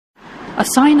A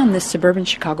sign on this suburban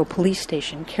Chicago police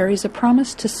station carries a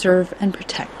promise to serve and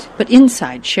protect. But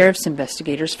inside, sheriff's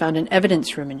investigators found an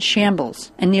evidence room in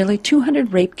shambles and nearly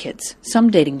 200 rape kits, some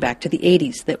dating back to the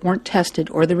 80s, that weren't tested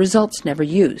or the results never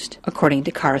used, according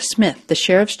to Cara Smith, the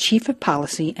sheriff's chief of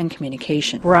policy and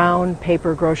communication. Brown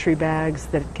paper grocery bags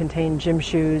that contain gym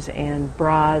shoes and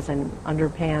bras and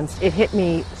underpants. It hit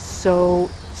me so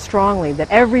strongly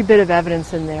that every bit of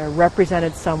evidence in there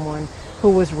represented someone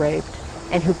who was raped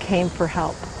and who came for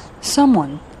help.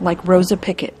 Someone like Rosa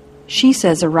Pickett. She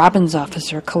says a Robbins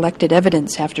officer collected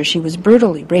evidence after she was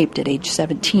brutally raped at age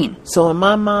 17. So in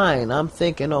my mind, I'm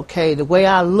thinking, okay, the way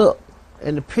I look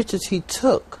and the pictures he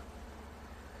took,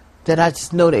 that I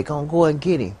just know they're going to go and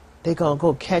get him. They're going to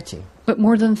go catch him. But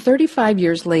more than 35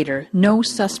 years later, no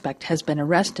suspect has been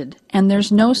arrested, and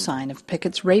there's no sign of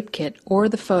Pickett's rape kit or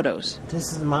the photos.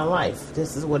 This is my life.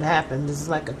 This is what happened. This is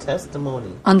like a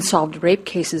testimony. Unsolved rape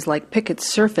cases like Pickett's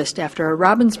surfaced after a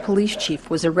Robbins police chief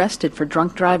was arrested for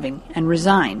drunk driving and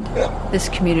resigned. This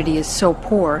community is so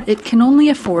poor, it can only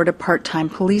afford a part-time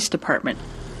police department.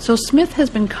 So Smith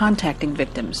has been contacting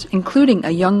victims, including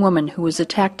a young woman who was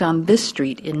attacked on this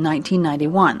street in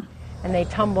 1991. And they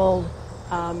tumbled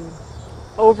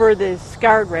over this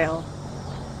guardrail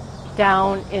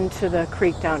down into the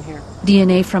creek down here.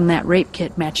 DNA from that rape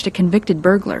kit matched a convicted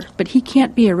burglar, but he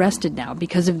can't be arrested now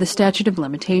because of the statute of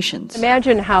limitations.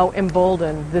 Imagine how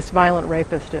emboldened this violent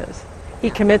rapist is. He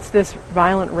commits this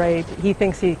violent rape, he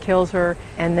thinks he kills her,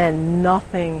 and then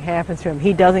nothing happens to him.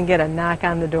 He doesn't get a knock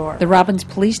on the door. The Robbins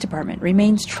Police Department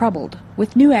remains troubled,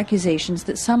 with new accusations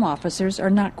that some officers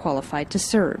are not qualified to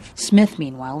serve. Smith,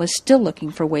 meanwhile, is still looking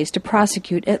for ways to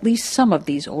prosecute at least some of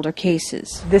these older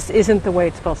cases. This isn't the way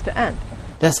it's supposed to end.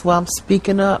 That's why I'm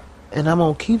speaking up, and I'm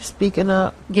going to keep speaking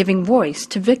up. Giving voice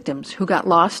to victims who got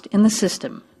lost in the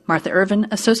system. Martha Irvin,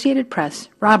 Associated Press,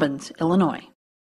 Robbins, Illinois.